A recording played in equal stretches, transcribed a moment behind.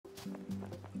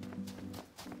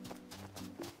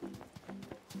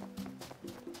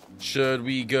Should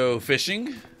we go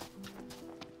fishing?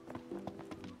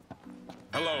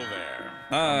 Hello there.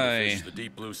 Hi. Fish the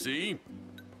deep blue sea.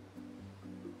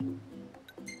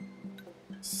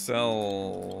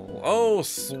 Sell. Oh,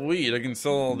 sweet. I can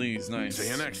sell all these. Nice. See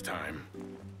you next time.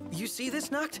 You see this,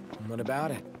 Noct? What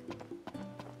about it?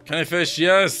 Can I fish?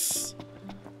 Yes.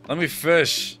 Let me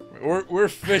fish. We're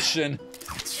fishing.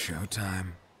 It's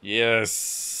showtime.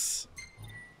 Yes.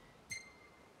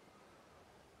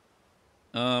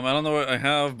 I don't know what I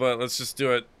have, but let's just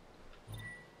do it.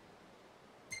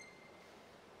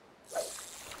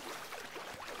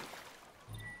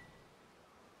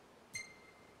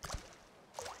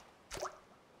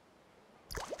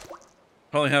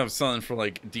 Probably have something for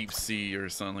like deep sea or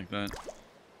something like that.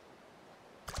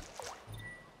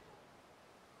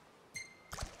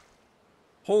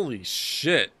 Holy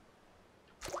shit.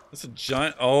 That's a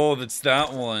giant. Oh, that's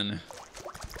that one.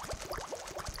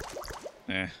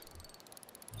 Eh.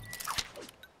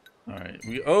 Alright.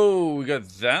 We got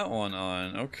that one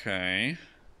on. Okay.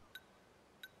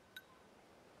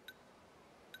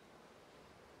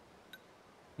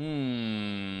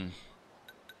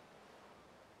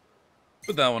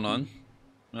 Put that one on.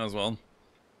 Might as well.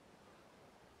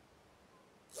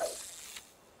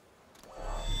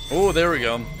 Oh, there we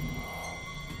go.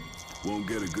 Won't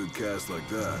get a good cast like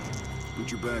that.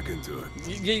 Put your back into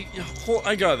it.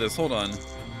 I got this. Hold on.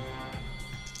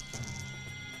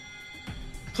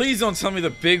 Please don't tell me the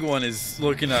big one is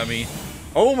looking at me.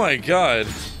 Oh my god.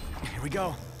 Here we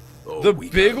go. Oh, The we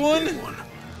got big a one?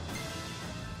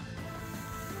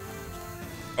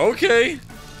 Okay.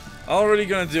 Already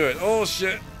gonna do it. Oh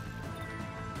shit.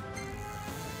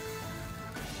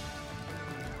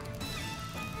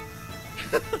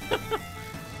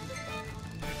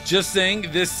 Just saying,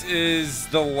 this is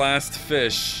the last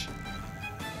fish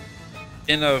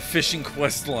in a fishing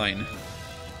quest line.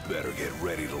 Better get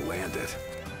ready to land it.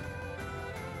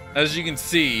 As you can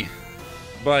see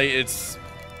by its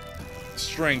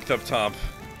strength up top.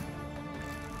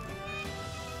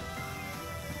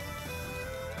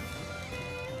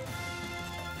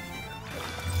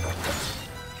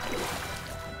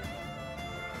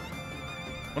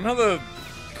 I wonder how the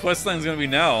quest line's gonna be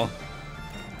now.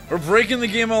 We're breaking the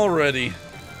game already.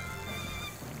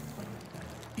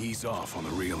 Ease off on the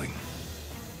reeling.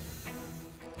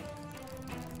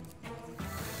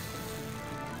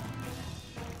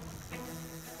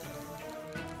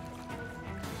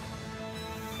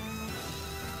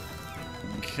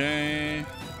 Okay.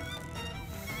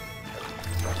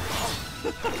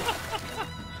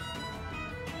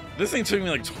 This thing took me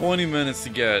like 20 minutes to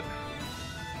get.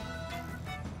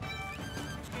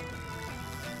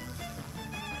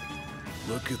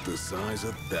 Look at the size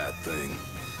of that thing.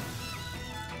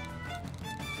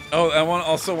 Oh, I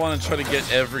also want to try to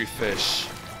get every fish.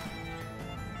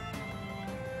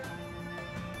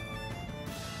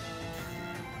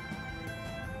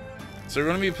 So we're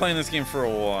going to be playing this game for a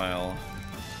while.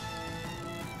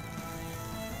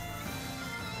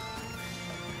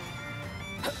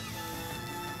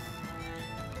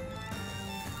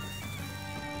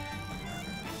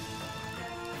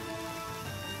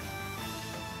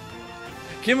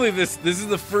 Can't believe this is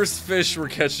the first fish we're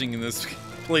catching in this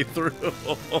playthrough.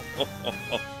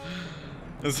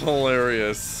 It's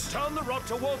hilarious. Turn the rod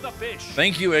toward the fish.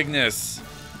 Thank you, Ignis.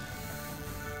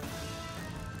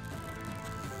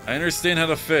 I understand how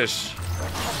to fish.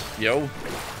 Yo.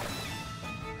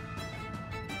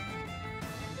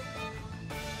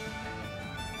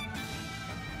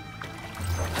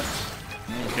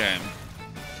 Okay.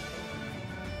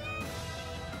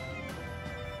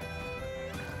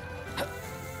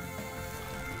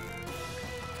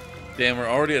 Damn, we're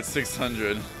already at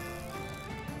 600.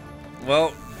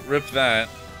 Well, rip that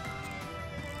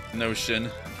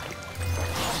notion.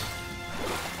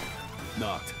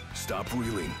 Knocked. Stop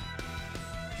reeling.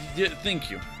 Yeah,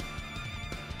 thank you.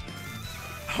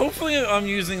 Hopefully I'm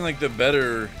using like the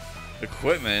better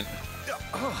equipment.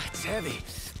 Oh, it's heavy.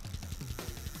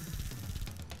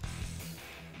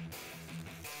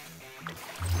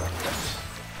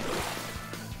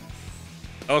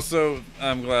 Also,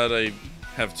 I'm glad I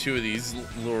have 2 of these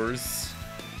lures.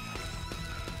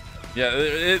 Yeah,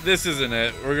 this isn't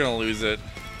it. We're gonna lose it.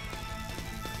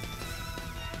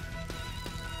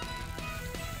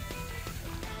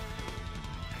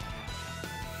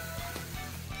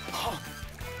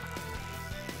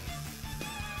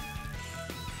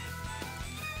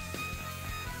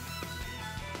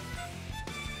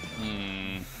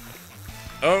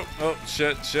 Oh,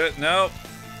 shit, no.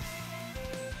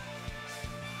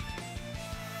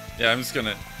 Yeah, I'm just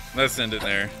gonna, let's end it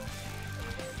there.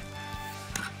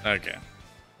 Okay.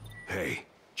 Hey,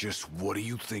 Just what do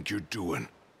you think you're doing?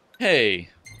 Hey,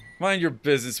 mind your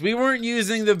business. We weren't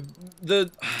using the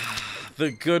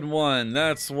good one.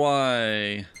 That's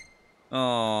why.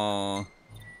 Aww.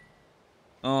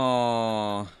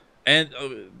 Aww.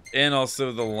 And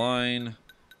also the line.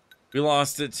 We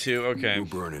lost it too. Okay. We're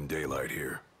burning daylight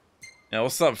here. Yeah, we'll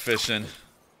stop fishing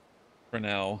for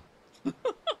now. I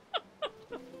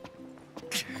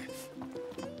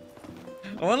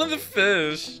wanted the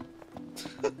fish.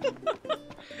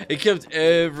 It kept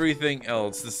everything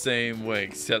else the same way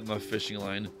except my fishing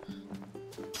line.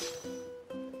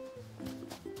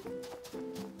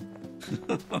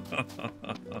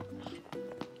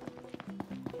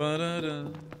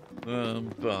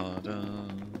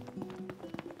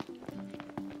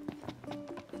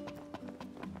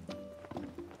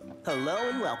 Hello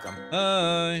and welcome.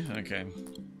 Hi. Okay.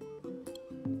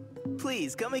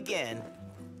 Please come again.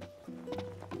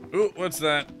 Ooh, what's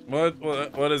that?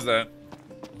 What is that?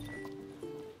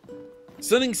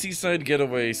 Stunning seaside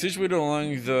getaway situated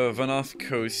along the Vanoth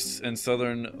coast and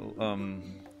southern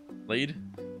Light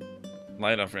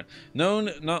off ramp. Known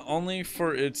not only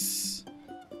for its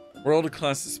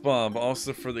world-class spa, but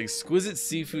also for the exquisite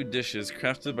seafood dishes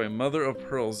crafted by Mother of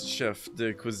Pearl's chef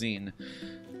de cuisine,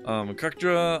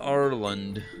 Kakdra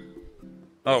Arlund.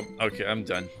 Oh, okay, I'm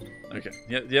done. Okay,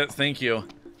 yeah, thank you.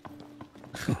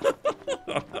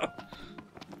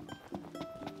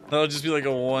 That'll just be like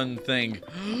a one thing.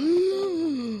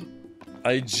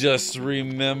 I just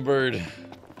remembered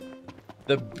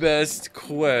the best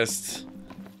quest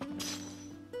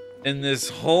in this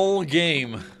whole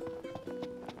game.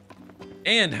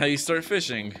 And how you start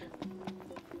fishing.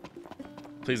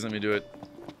 Please let me do it.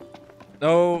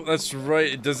 No, that's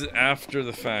right. It does it after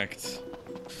the fact.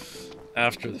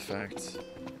 After the fact.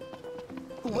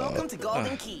 Welcome to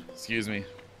Golden Key. Excuse me.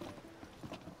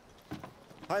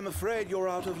 I'm afraid you're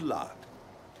out of luck.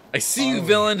 I see you,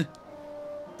 villain.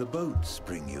 The boats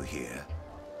bring you here.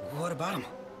 What about him?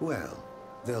 Well,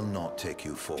 they'll not take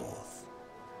you forth.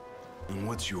 And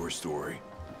what's your story?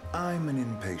 I'm an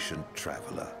impatient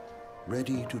traveler,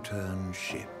 ready to turn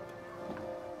ship.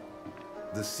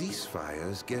 The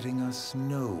ceasefire's getting us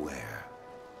nowhere.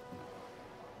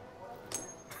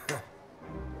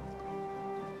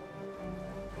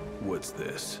 What's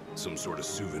this? Some sort of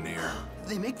souvenir?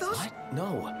 They make those? What?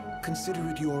 No, consider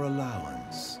it your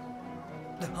allowance.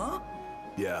 Huh?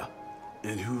 Yeah.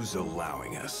 And who's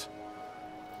allowing us?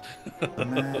 A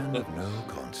man of no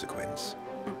consequence.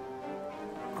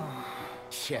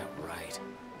 Yeah, right.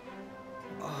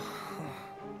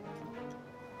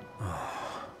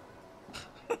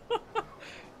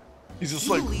 He's just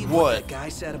Do you like, believe what? that guy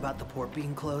said about the port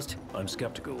being closed? I'm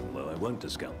skeptical, though I won't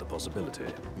discount the possibility.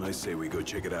 I say we go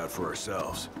check it out for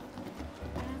ourselves.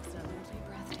 Absolutely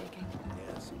breathtaking.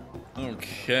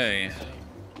 Okay.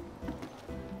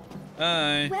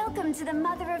 Hi. Welcome to the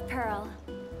Mother of Pearl.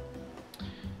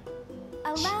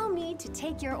 Allow me to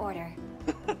take your order.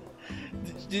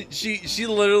 She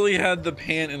literally had the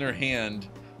pan in her hand,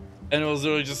 and it was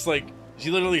literally just like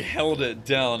she literally held it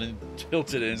down and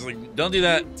tilted it. It's like, don't do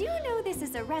that. Do you know this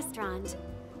is a restaurant?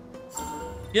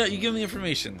 Yeah, you give me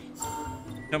information.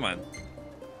 Come on.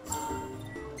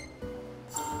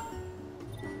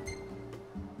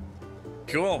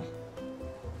 Cool.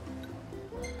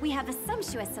 We have a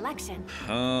sumptuous selection.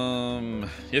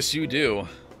 Yes, you do.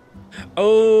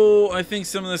 Oh, I think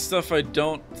some of this stuff I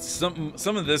don't.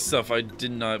 Some of this stuff I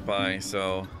did not buy.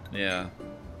 So yeah.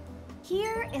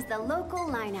 Here is the local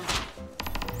lineup.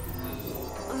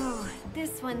 Oh,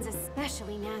 this one's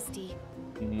especially nasty.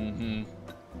 Mm-hmm.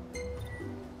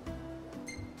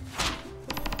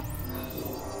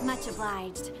 Much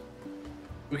obliged.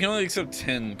 We can only accept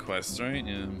 10 quests, right?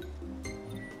 Yeah.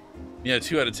 Yeah,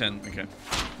 2 out of 10. Okay.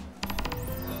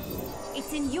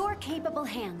 It's in your capable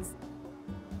hands.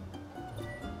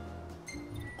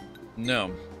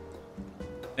 No.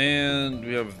 And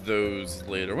we have those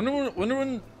later. Wonder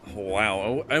when.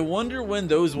 Wow. I wonder when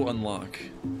those will unlock.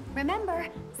 Remember,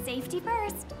 safety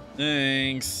first.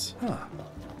 Thanks. Huh.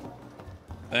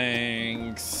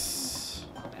 Thanks.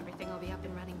 Everything will be up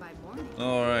and running by morning.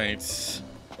 All right.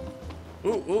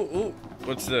 Ooh, ooh, ooh.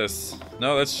 What's this?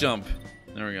 No, that's jump.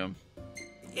 There we go.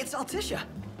 It's Altisha.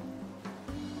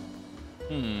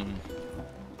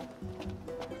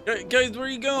 Guys, where are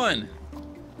you going?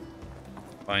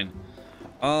 Fine.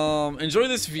 Enjoy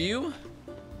this view.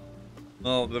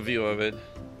 Well, the view of it.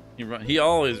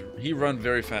 He run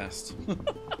very fast.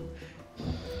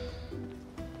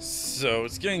 So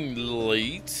it's getting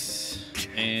late,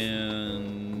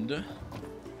 and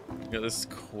we got this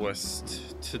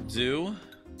quest to do.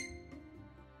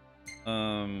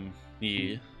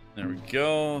 Yeah, there we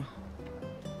go.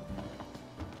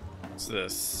 What's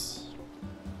this?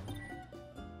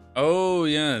 Oh,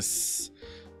 yes.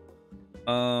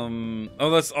 Oh,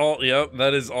 that's all. Yep,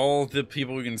 that is all the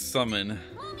people we can summon.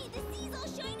 Mommy, the sea's all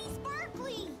shiny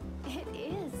sparkly. It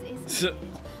is, isn't it?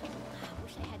 I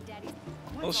wish I had Daddy's.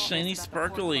 All shiny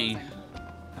sparkly.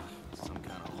 Some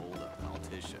kind of hold-up,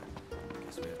 Altisha.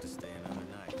 Guess we have to stay another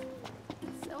night.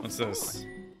 So What's this? forward.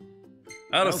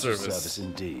 Out of Out of service.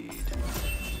 indeed.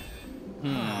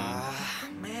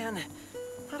 Man,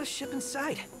 not a ship in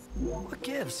sight. What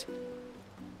gives?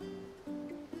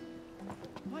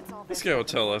 This guy will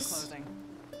tell us.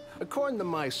 According to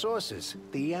my sources,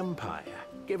 the Empire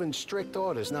given strict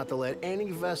orders not to let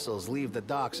any vessels leave the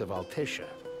docks of Altisha.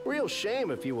 Real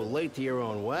shame if you were late to your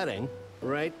own wedding.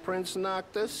 Right, Prince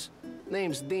Noctis?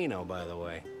 Name's Dino, by the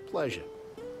way. Pleasure.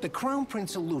 The Crown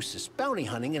Prince elusives bounty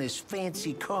hunting in his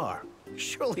fancy car.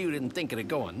 Surely you didn't think it'd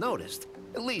go unnoticed.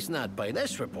 At least not by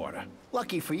this reporter.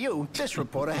 Lucky for you, this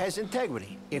reporter has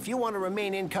integrity. If you want to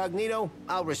remain incognito,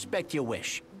 I'll respect your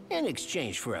wish. In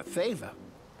exchange for a favor.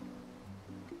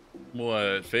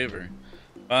 What favor?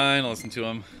 Fine, I'll listen to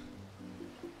him.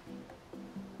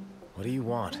 What do you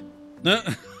want?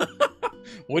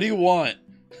 What do you want?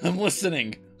 I'm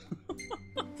listening.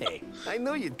 Hey, I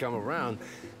knew you'd come around.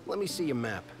 Let me see your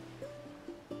map.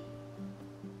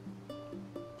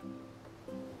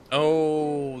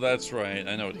 Oh, that's right.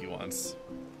 I know what he wants.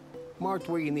 Marked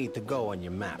where you need to go on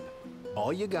your map.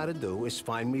 All you gotta do is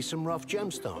find me some rough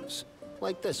gemstones,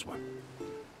 like this one.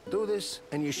 Do this,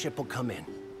 and your ship will come in.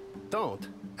 Don't,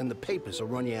 and the papers will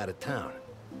run you out of town.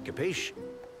 Capiche?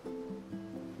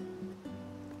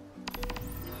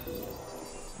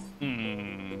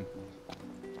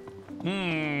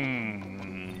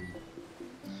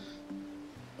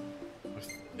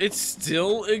 It's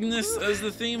still Ignis as the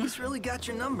theme? He's really got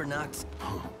your number, Nox.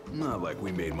 Not like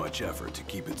we made much effort to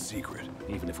keep it secret.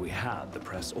 Even if we had, the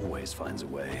press always finds a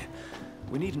way.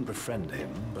 We needn't befriend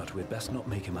him, but we'd best not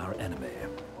make him our enemy.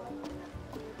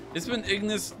 It's been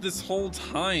Ignis this whole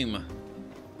time.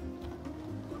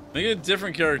 Make it a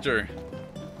different character.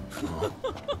 You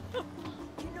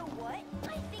know what?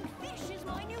 I think fish is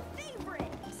my new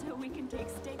favorite. So we can take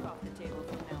steak off the table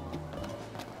from now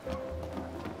on.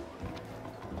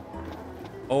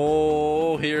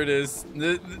 Oh, here it is.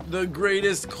 The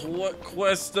greatest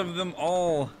quest of them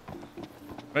all.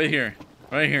 Right here.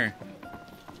 Right here.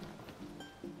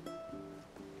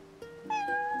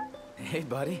 Hey,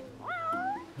 buddy.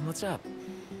 What's up?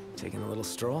 Taking a little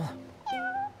stroll?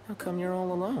 How come you're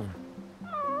all alone?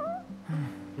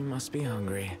 You must be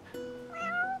hungry.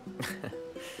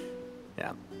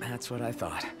 Yeah, that's what I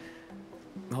thought.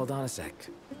 Hold on a sec.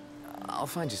 I'll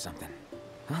find you something.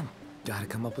 Huh? Gotta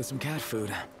come up with some cat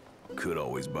food. Could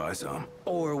always buy some.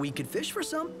 Or we could fish for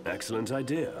some. Excellent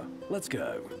idea. Let's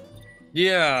go.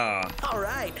 Yeah. All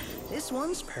right, this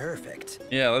one's perfect.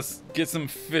 Yeah, let's get some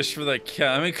fish for that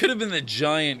cat. I mean, it could have been the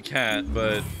giant cat,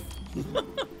 but...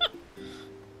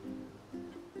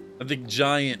 I think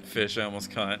giant fish I almost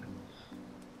caught.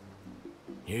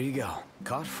 Here you go.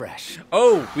 Caught fresh.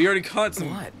 Oh, we already caught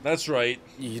some. What? That's right.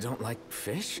 You don't like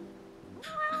fish?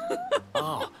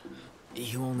 Oh,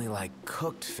 you only like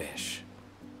cooked fish.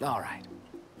 All right.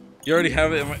 You already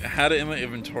have it. Had it in my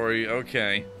inventory.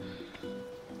 Okay.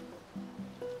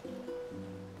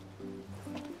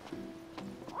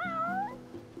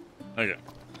 Okay.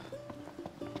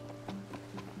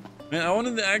 Man, I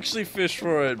wanted to actually fish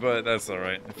for it, but that's all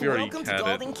right. If you already Welcome to had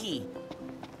Golden it. Key.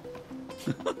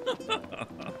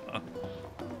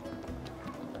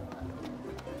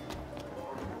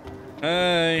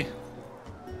 Hey.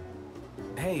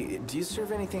 Hey, do you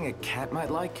serve anything a cat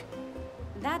might like?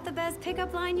 That the best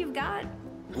pickup line you've got?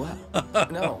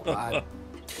 What? No,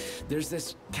 there's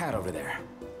this cat over there.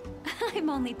 I'm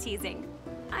only teasing.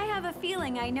 I have a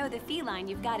feeling I know the feline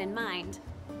you've got in mind.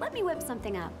 Let me whip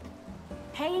something up.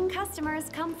 Paying customers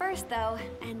come first, though,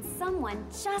 and someone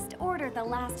just ordered the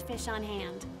last fish on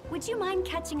hand. Would you mind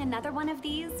catching another one of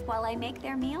these while I make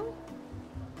their meal?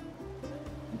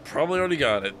 Probably already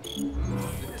got it.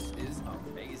 This is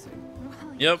amazing.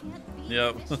 Well, Yep. you can't beat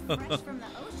Yep. fish fresh from the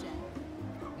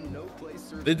ocean. No place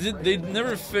serves They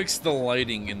never fixed the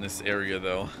lighting in this area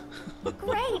though.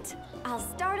 Great! I'll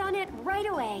start on it right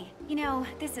away. You know,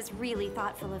 this is really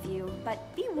thoughtful of you,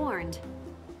 but be warned.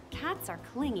 Cats are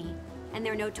clingy, and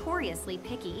they're notoriously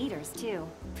picky eaters, too.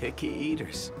 Picky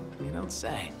eaters. You don't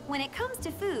say. When it comes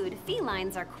to food,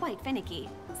 felines are quite finicky,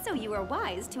 so you are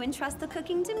wise to entrust the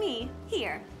cooking to me.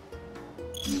 Here.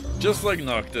 Just like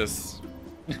Noctis.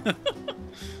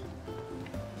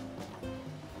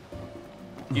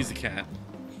 He's a cat.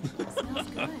 Smells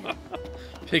good.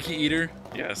 Picky eater?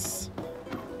 Yes.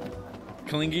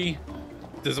 Clingy?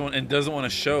 doesn't want to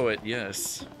show it.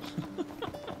 Yes.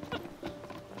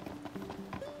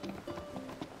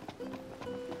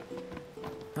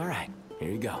 All right,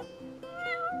 here you go.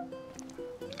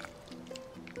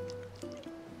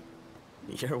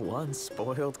 You're one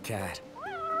spoiled cat.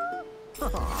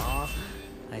 Aww,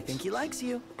 I think he likes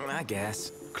you. I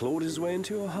guess. Clawed his way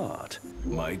into your heart.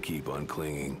 Might keep on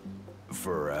clinging.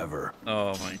 Forever.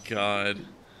 Oh my god.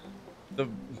 The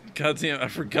goddamn, I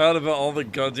forgot about all the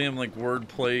goddamn like word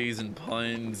plays and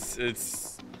puns.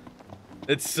 It's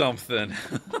something.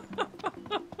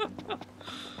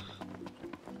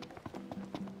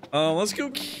 Let's go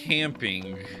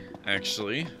camping,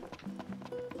 actually.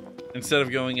 Instead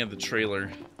of going at the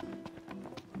trailer.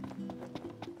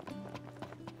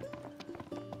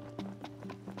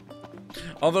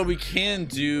 Although we can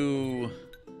do...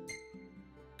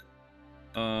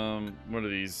 what are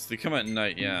these? They come at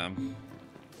night, yeah.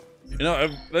 You know,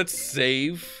 let's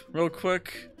save real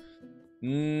quick.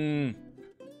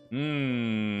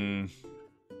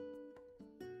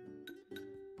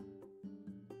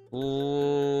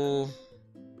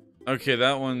 Okay,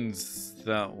 that one's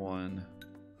that one.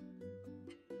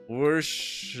 Where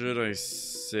should I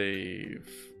save?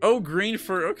 Oh, green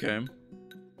for... Okay.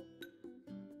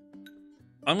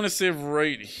 I'm gonna save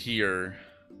right here.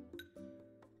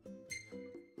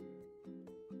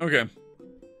 Okay.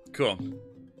 Cool.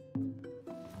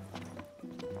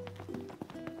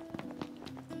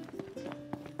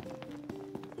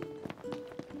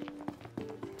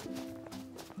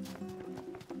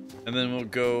 And then we'll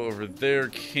go over there,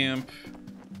 camp,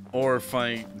 or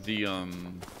fight the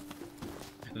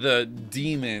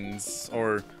demons,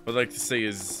 or what I like to say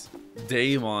is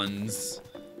daemons,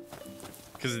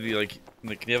 because of the like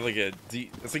they have like a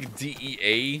D, it's like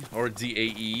DEA or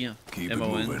DAE. Keep it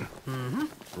MON. moving.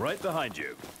 Right behind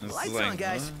you. It's Lights like, on,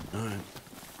 guys. All right.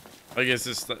 I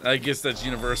guess that's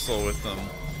universal with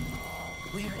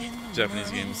We're in the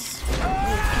Japanese money. games. Money.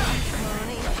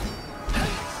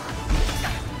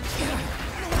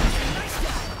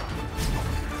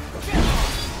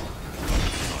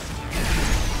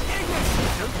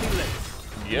 Don't be late.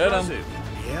 Get him.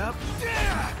 Yep.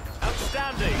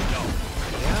 Outstanding.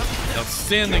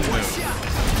 Outstanding move.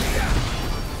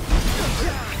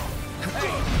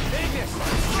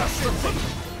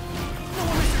 Oh,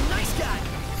 Mr. Nice Guy.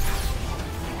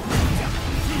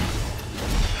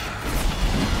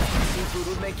 Seafood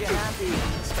would make you happy,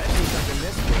 especially something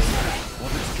this big.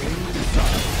 What it's gained in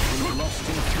size is lost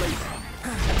in flavor.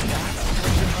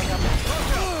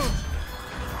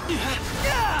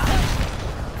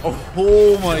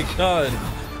 Oh my god.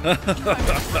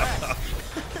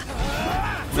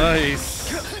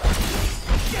 Nice.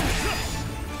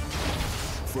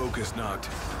 Focus knocked.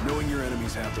 Knowing your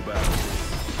enemies half the battle.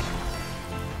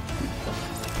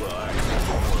 But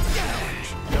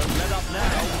Don't let up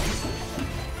now.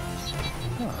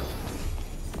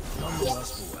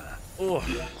 Nonetheless, beware. Oh,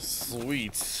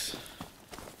 sweet.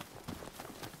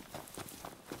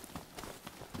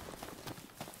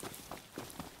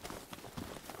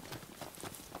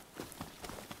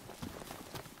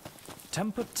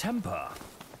 Temper.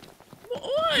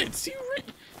 What?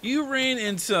 You ran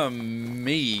into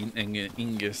me,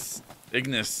 Ignis.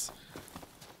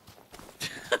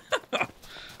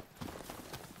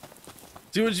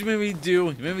 Do what you made me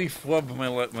do. You made me flub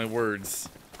my words.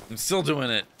 I'm still doing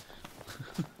it.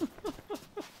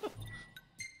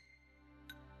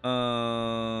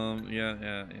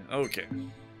 Yeah. Okay.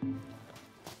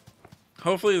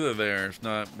 Hopefully they're there. If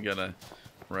not, we gotta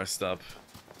rest up.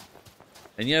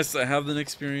 And yes, I have an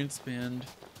experienced band.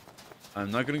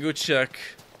 I'm not gonna go check.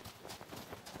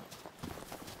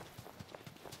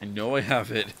 I know I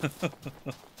have it.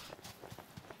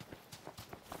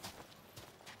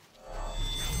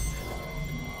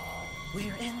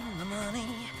 We're in the money.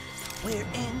 We're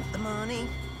in the money.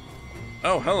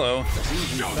 Oh, hello.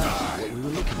 What we were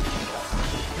looking for.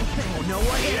 Oh, no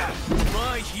idea.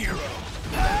 my hero.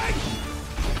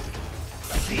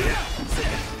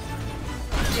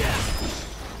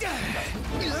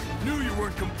 Knew you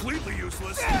weren't completely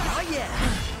useless. Oh, yeah.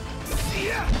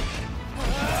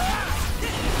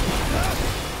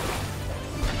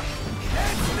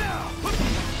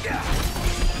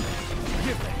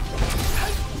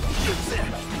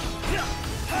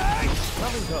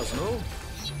 Nothing personal.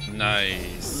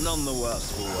 Nice. None the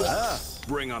worse for wear.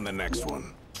 Bring on the next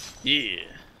one. Yeah.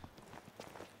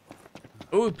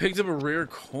 Oh, we picked up a rare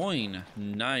coin.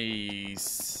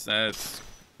 Nice. That's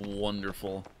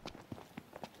wonderful.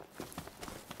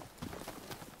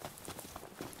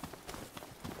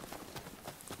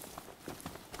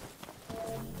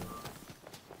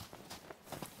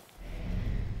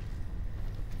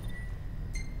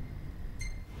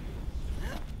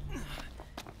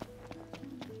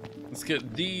 Let's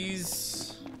get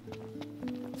these.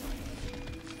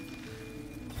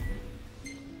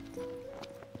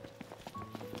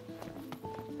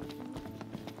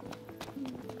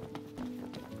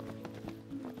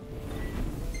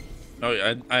 Oh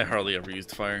yeah, I hardly ever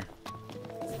used fire.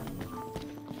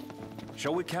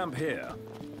 Shall we camp here?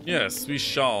 Yes, we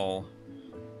shall.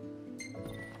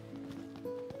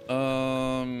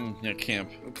 Yeah, camp.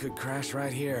 We could crash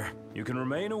right here. You can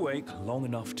remain awake long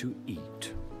enough to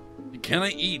eat. Can I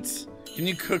eat? Can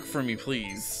you cook for me,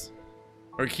 please?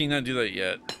 Or can you not do that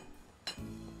yet?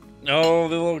 Oh,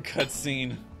 the little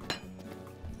cutscene.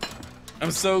 I'm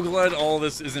so glad all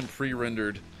this isn't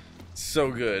pre-rendered.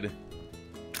 So good.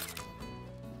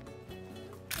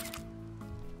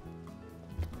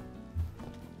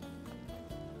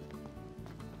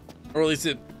 Or at least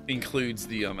it includes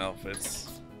the outfits.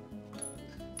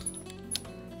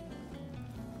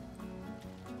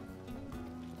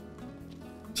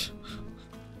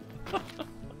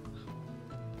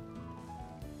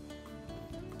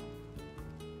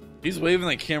 He's waving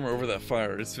that camera over that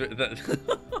fire. It's that.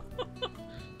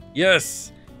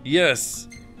 Yes, yes.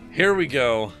 Here we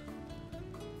go.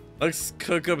 Let's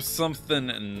cook up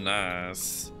something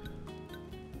nice.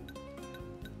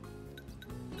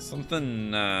 Something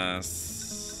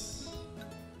nice.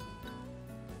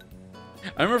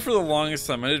 I remember for the longest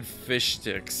time I did fish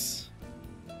sticks.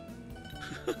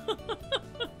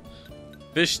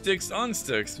 Fish sticks on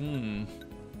sticks. Hmm.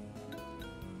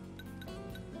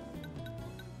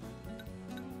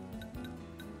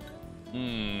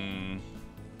 Hmm.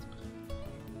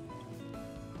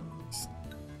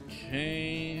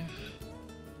 Okay.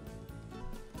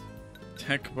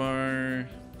 Tech bar.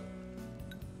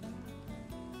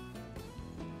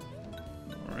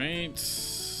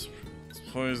 Alright.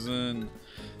 Poison.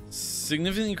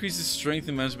 Significantly increases strength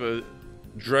and magic, but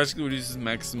drastically reduces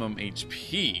maximum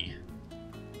HP.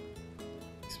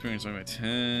 Experience by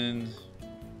 10.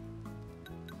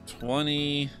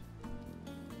 20.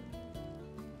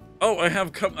 Oh, I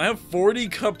have 40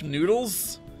 cup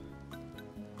noodles?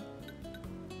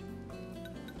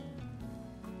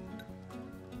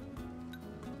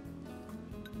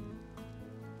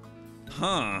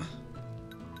 Huh.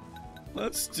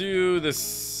 Let's do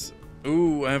this.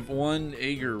 Ooh, I have 1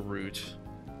 Agar root.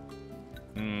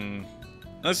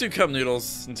 Let's do cup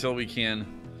noodles until we can.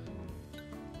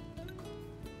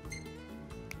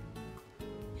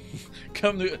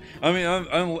 Cup noodle. I mean,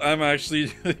 I'm actually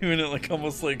doing it like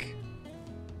almost like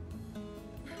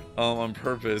on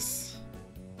purpose.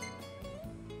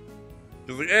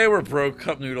 Cause like, hey, we're broke.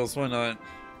 Cup noodles. Why not?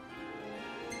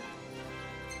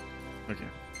 Okay.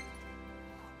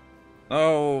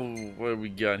 Oh, what do we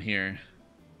got here?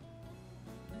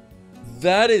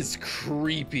 That is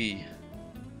creepy.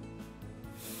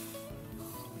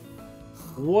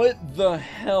 What the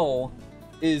hell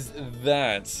is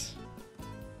that?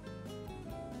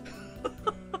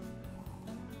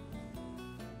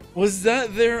 Was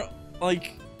that there,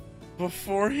 like,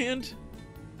 beforehand?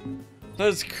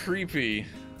 That's creepy.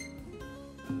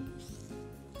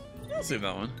 I'll save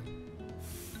that one.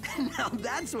 Now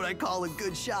that's what I call a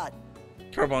good shot.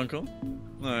 Carbuncle.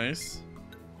 Nice.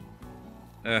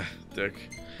 Dick.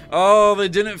 Oh, they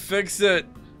didn't fix it.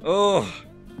 Oh,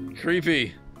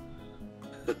 creepy.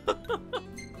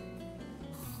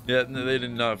 Yeah, no, they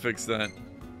did not fix that.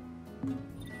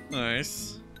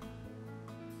 Nice.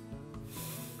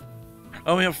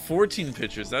 Oh, we have 14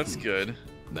 pictures. That's good.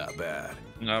 Not bad.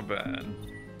 Not bad.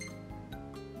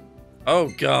 Oh,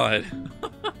 God.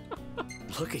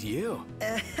 Look at you.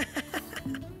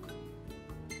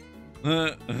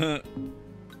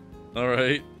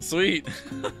 Alright, sweet.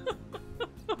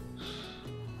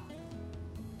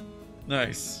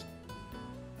 Nice.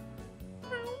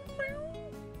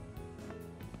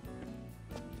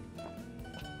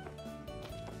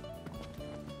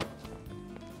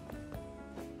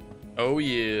 Oh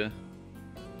yeah.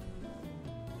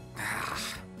 I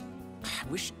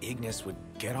wish Ignis would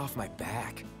get off my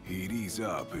back. He'd ease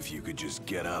up if you could just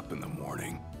get up in the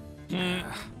morning. A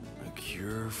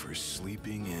cure for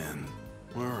sleeping in.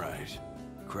 All right.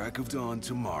 Crack of dawn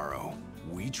tomorrow.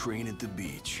 We train at the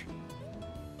beach.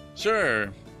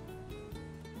 Sure.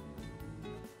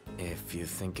 If you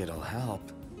think it'll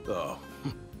help. Oh,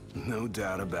 no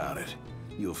doubt about it.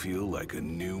 You'll feel like a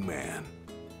new man.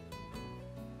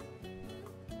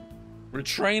 We're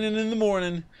training in the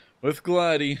morning with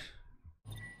Glidey.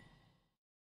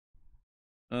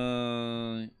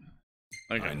 Okay.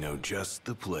 I know just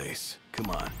the place. Come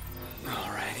on.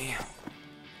 Alrighty.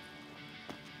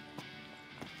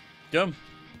 Come.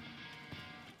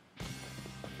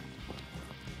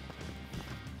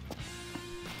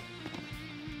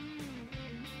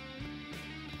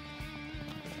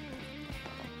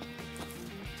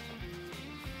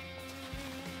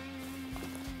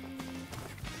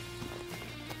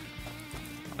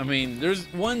 I mean, there's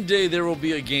one day there will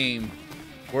be a game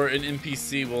where an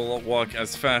NPC will walk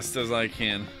as fast as I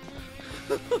can.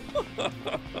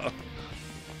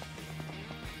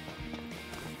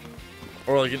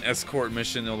 Or like an escort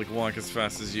mission, they'll like walk as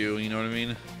fast as you, you know what I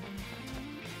mean?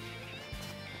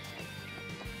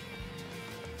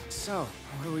 So,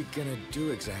 what are we gonna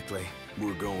do exactly?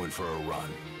 We're going for a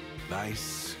run.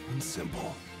 Nice and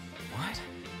simple. What?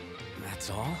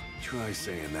 That's all? Try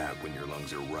saying that when your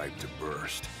lungs are ripe to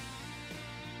burst.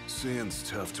 Sand's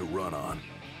tough to run on.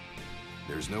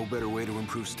 There's no better way to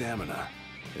improve stamina,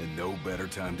 and no better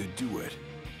time to do it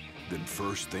than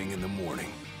first thing in the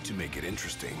morning. To make it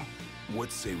interesting,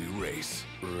 what say we race?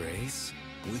 Race?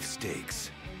 With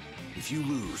stakes. If you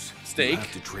lose, Steak? you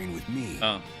have to train with me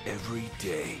every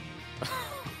day.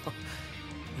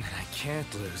 I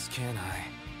can't lose, can I?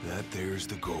 That there's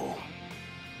the goal.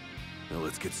 Now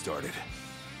let's get started.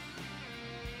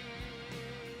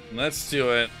 Let's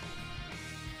do it.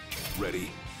 Ready,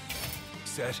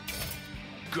 set,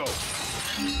 go.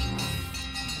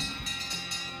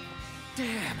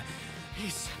 Damn,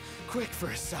 he's quick for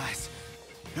his size.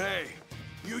 Hey,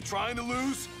 you trying to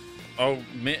lose? Oh,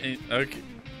 man, okay.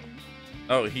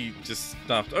 Oh, he just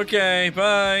stopped. Okay,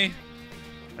 bye.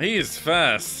 He is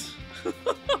fast.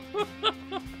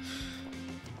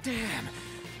 Damn,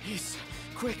 he's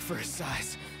quick for his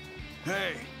size.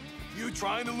 Hey, you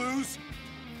trying to lose?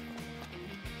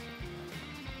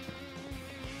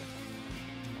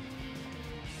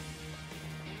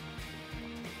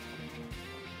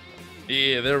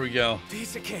 Yeah, there we go.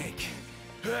 Piece of cake.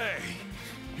 Hey,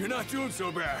 you're not doing so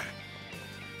bad.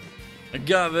 I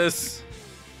got this.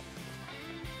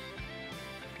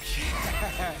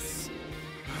 Yes.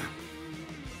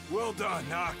 Well done,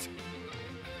 Noct.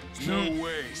 There's no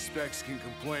way Specs can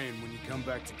complain when you come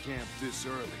back to camp this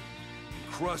early.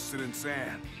 Crusted in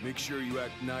sand. Make sure you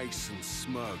act nice and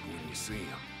smug when you see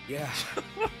him. Yeah.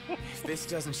 If this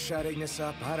doesn't shut Ignis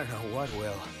up, I don't know what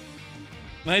will.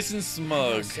 Nice and I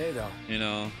smug. gotta say though, You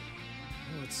know.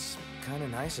 it's kind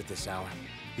of nice at this hour.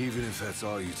 Even if that's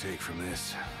all you take from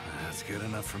this, that's good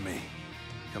enough for me.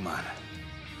 Come on,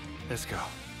 let's go.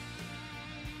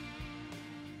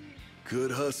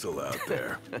 Good hustle out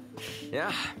there.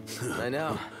 Yeah, I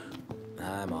know.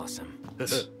 I'm awesome.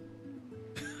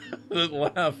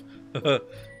 Laugh.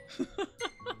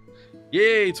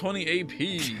 Yay, 20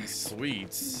 AP.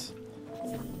 Sweet.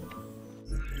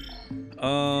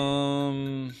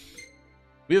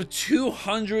 We have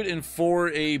 204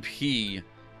 AP.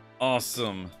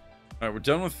 Awesome. Alright, we're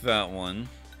done with that one.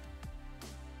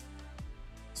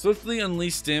 Swiftly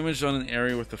unleash damage on an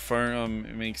area with the firearm.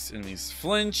 It makes enemies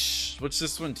flinch. What's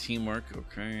this one? Teamwork.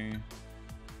 Okay.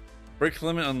 Break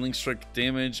limit on link strike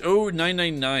damage. Oh,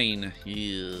 999.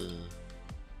 Yeah.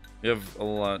 We have a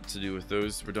lot to do with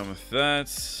those. We're done with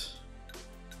that.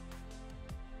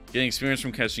 Getting experience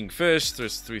from catching fish.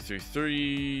 There's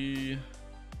 333.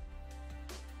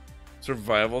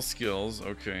 Survival skills.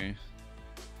 Okay.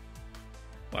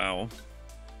 Wow.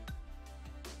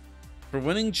 For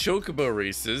winning chocobo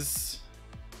races,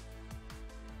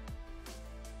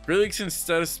 relics and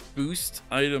status boost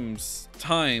items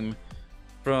time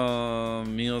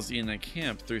from meals eaten at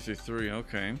camp. 333.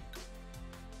 Okay.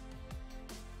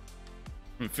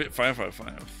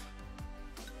 555.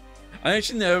 I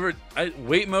actually never.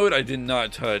 Wait mode. I did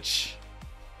not touch.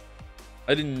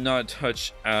 I did not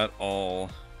touch at all.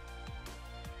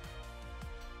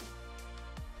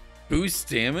 Boost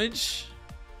damage.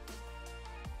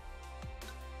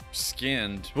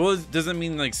 Scanned. Well, does it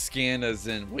mean like scanned as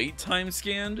in wait time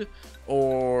scanned,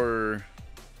 or?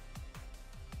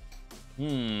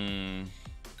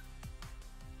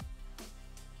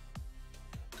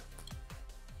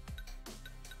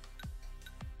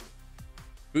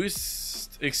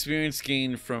 Boost experience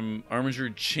gain from armature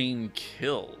chain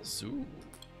kills. Ooh.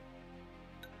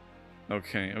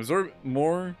 Okay, absorb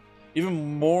more,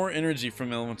 even more energy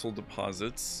from elemental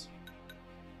deposits.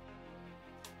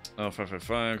 Oh,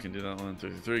 555 can do that one.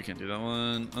 33 can't do that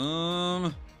one.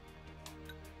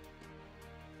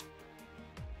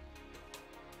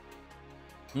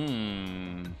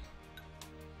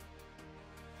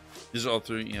 These are all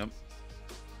three. Yep.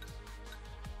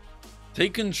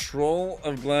 Take control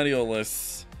of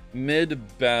Gladiolus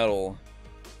mid-battle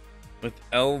with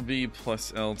LB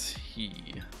plus LT.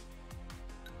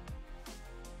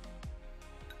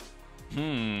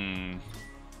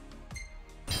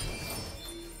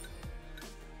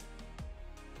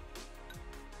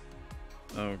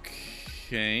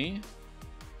 Okay.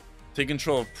 Take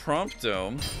control of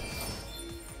Prompto.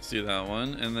 See that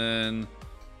one. And then...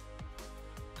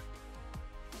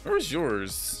 where's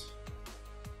yours?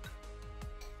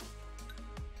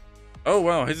 Oh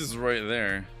wow, his is right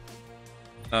there.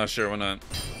 Oh sure, why not?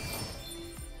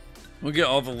 We'll get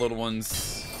all the little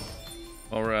ones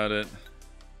while we're at it.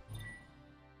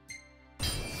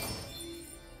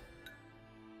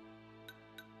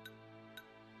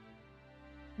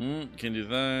 Can do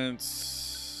that.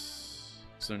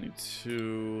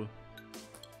 72.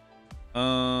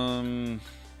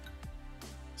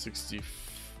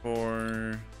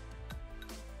 64.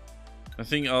 I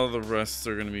think all the rest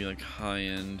are gonna be like high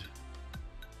end.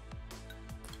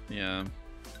 Yeah.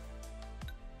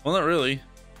 Well, not really.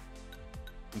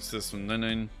 What's this one?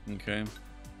 99. Okay.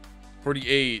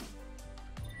 48.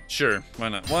 Sure. Why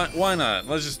not? Why not?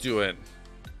 Let's just do it.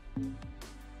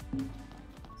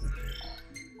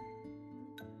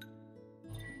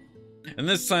 And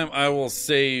this time I will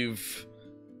save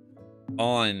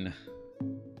on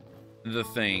the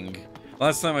thing.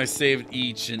 Last time I saved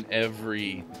each and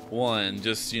every one,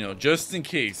 just, you know, just in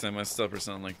case I messed up or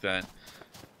something like that.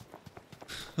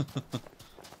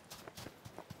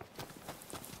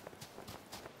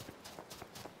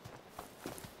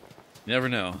 You never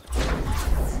know.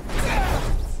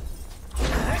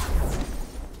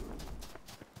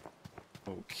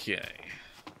 Okay.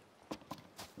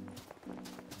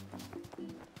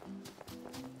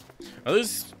 Are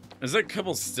those... Is that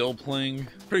couple still playing?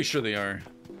 Pretty sure they are.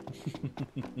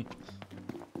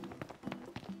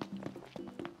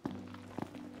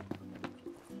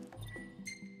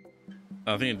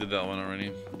 I think I did that one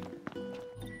already.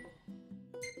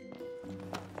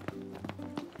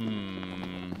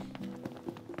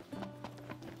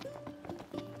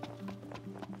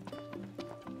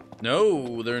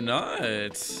 No, they're not.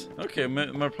 Okay, am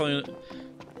I probably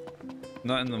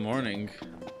not in the morning.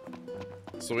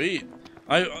 Sweet.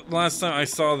 Last time I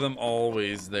saw them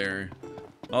always there.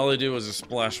 All they do was just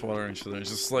splash water on each other. It's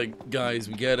just like, guys,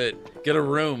 we get it. Get a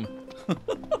room.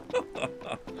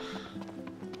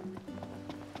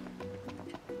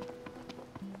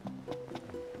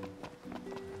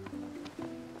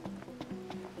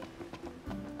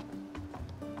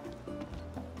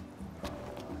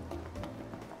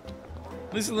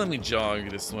 At least let me jog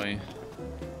this way.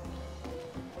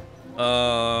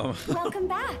 Welcome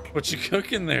back. What you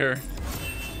cooking there?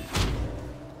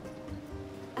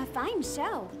 A fine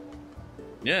show.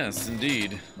 Yes,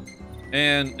 indeed.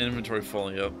 And inventory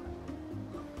fully up.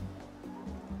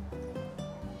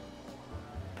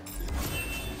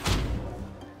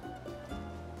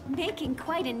 Making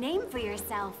quite a name for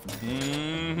yourself.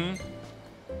 Mm-hmm.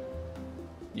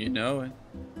 You know it.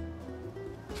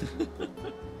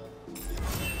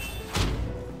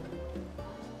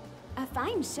 A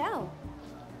fine show.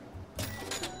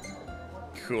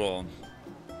 Cool.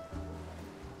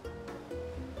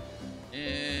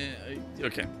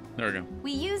 Okay, there we go.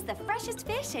 We use the freshest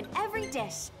fish in every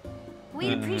dish.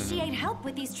 We'd appreciate help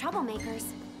with these troublemakers.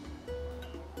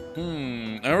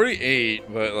 I already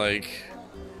ate, but like...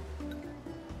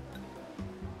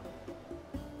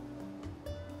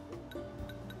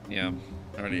 Yeah,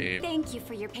 I already ate. Thank you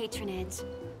for your patronage.